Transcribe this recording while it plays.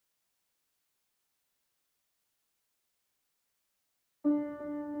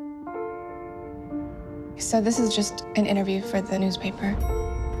So this is just an interview for the newspaper.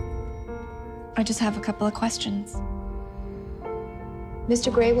 I just have a couple of questions.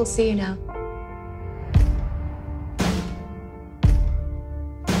 Mr. Gray will see you now.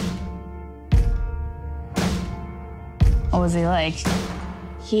 What was he like?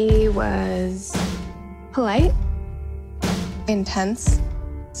 He was polite, Intense,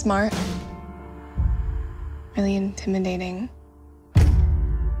 smart, really intimidating.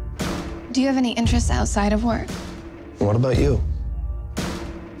 Do you have any interests outside of work? What about you?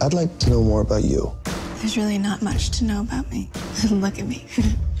 I'd like to know more about you. There's really not much to know about me. Look at me.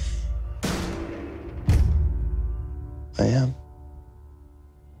 I am.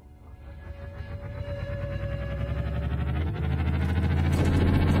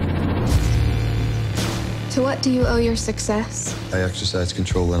 To what do you owe your success? I exercise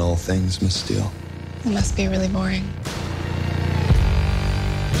control in all things, Miss Steele. It must be really boring.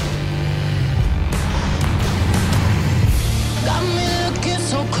 Got me looking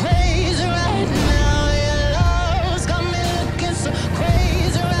so crazy right now. Your love's got me looking so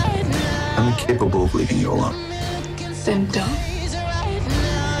crazy right now. I'm incapable of leaving you alone. Then don't.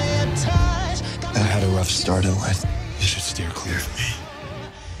 I had a rough start in life. You should steer clear of me.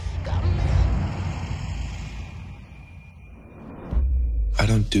 I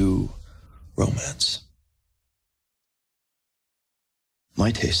don't do romance.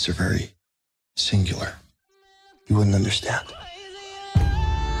 My tastes are very singular. You wouldn't understand.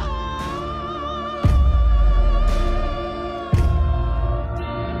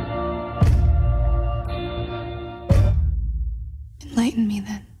 Enlighten me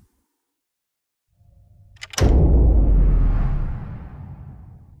then.